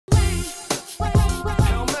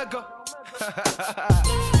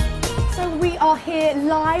So we are here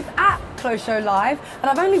live at Close Show Live, and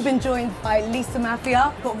I've only been joined by Lisa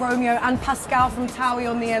Maffia, got Romeo and Pascal from Towie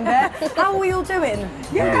on the end there. How are we all doing?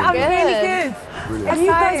 Yeah, I'm really good. Brilliant. Have you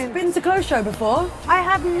guys been to Close Show before? I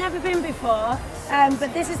have never been before,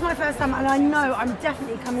 but this is my first time, and I know I'm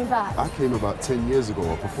definitely coming back. I came about 10 years ago.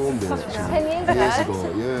 I performed there actually. 10 years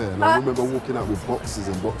ago? Yeah. And I remember walking out with boxes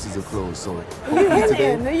and boxes of clothes. So Are you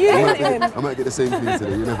hinting? Are you hinting? I might get the same thing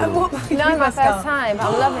today. You never know. No, my first time.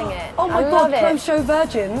 I'm loving it. Oh my God, Close Show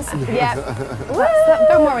virgins. Yeah.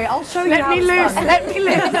 Don't worry, I'll show you how it's done. Let me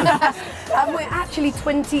loose. And we're actually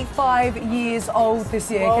 25 years old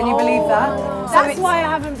this year. Can you believe that? That's why I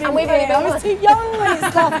haven't been And we've here. only been I was too young when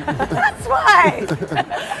it started. That's why.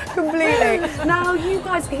 Completely. Now you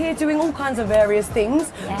guys are here doing all kinds of various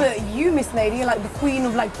things, but you, Miss Lady, are like the queen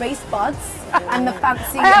of like bass buds and the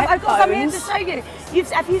fancy I've got some here to headphones. show you.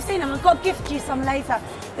 If you've seen them, I've got to gift you some later.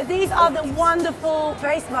 But these are the wonderful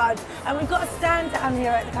bass buds, and we've got a stand down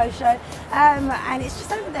here at the Close Show, and it's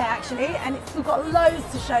just over there actually, and we've got loads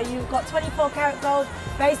to show you. We've got 24 karat gold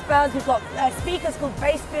bass buds, we've got speakers called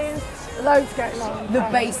bass booms, loads going on. The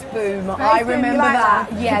bass boom, I Bass boom, you remember like that.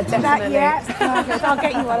 that? Yeah, definitely. I'll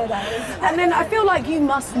get you one of those. And then I feel like you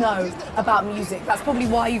must know about music. That's probably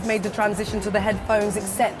why you've made the transition to the headphones,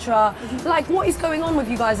 etc. Like, what is going on with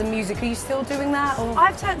you guys in music? Are you still doing that? Or?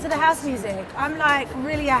 I've turned to the house music. I'm like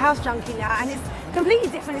really a house junkie now, and it's completely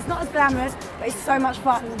different. It's not as glamorous, but it's so much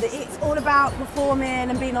fun. It's all about performing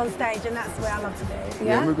and being on stage, and that's what I love to do.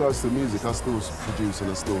 Yeah, in regards to music, I still produce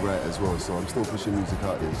and I still write as well, so I'm still pushing music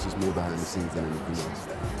out there. It's just more behind the scenes than anything else.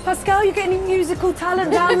 Pascal, you got any musical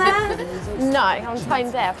talent down there? No, I'm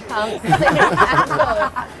tone deaf. Can't sing at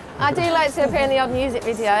all. I do like to appear in the odd music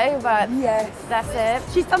video, but that's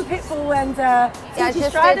it. She's done Pitbull and I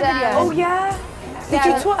just tried did, a video. Oh yeah? Did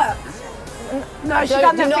you twerk? No, she's Do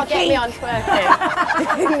done that not for get me Keith. on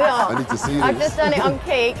twerking. Do not. I need to see this. I've just done it on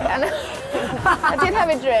Keek, and I did have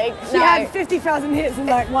a drink. She had 50,000 hits in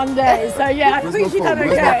like one day, so yeah, I think she's done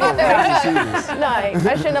okay. No,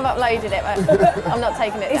 I shouldn't have uploaded it, but I'm not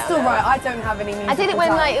taking it It's down. all right. I don't have any musical I did it when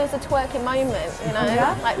talent. like it was a twerking moment, you know.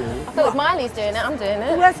 Like I thought if Miley's doing it, I'm doing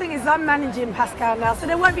The it. worst thing is I'm managing Pascal now, so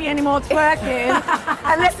there won't be any more twerking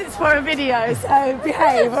unless it's for a video, so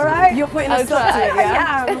behave, all right? You're putting a stop to it,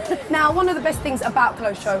 yeah? I am. Now, one of the best things about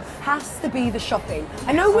Close Show has to be the shopping.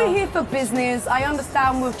 I know we're here for business. I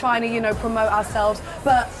understand we're trying to, you know, promote ourselves,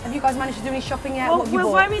 but have you guys managed to do any shopping yet? What have you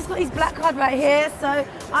bought? Romy's got his black card right here, so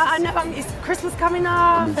I know it's Christmas coming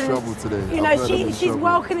up. I'm in and, trouble today. You know, I've heard I'm in she's trouble.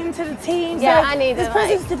 welcoming to the team. Yeah, so I need there's it,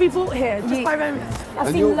 presents to be bought here, just by Romy. I've And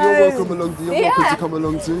seen you're loads. welcome along. You're welcome to come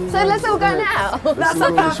along too. So let's all go now. That's all so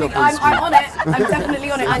go perfect. shopping I'm on it. I'm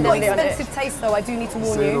definitely on it. I've got definitely on it. expensive taste though, I do need to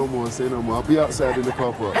warn Say you. no more, say no more. I'll be outside in the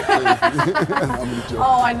car park. I'm in the job.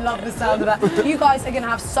 Oh, I love the sound of that. You guys are going to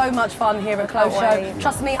have so much fun here at Close Show. wait.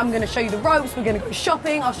 Trust me, I'm going to show you the ropes, we're going to go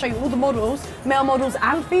shopping, I'll show you all the models, male models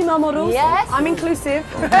and female models. Yes. I'm inclusive.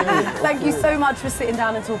 Thank you so much for sitting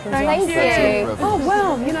down and talking to us. Thank you. Oh,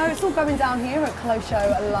 well, you know, it's all going down here at Close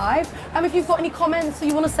Show Live. If you've got any comments or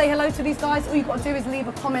you want to say hello to these guys, all you've got to do is leave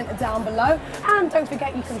a comment down below. And don't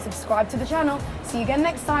forget, you can subscribe to the channel. See you again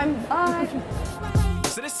next time. Bye.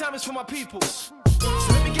 So this time is for my peoples. So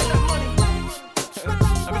let me get that money.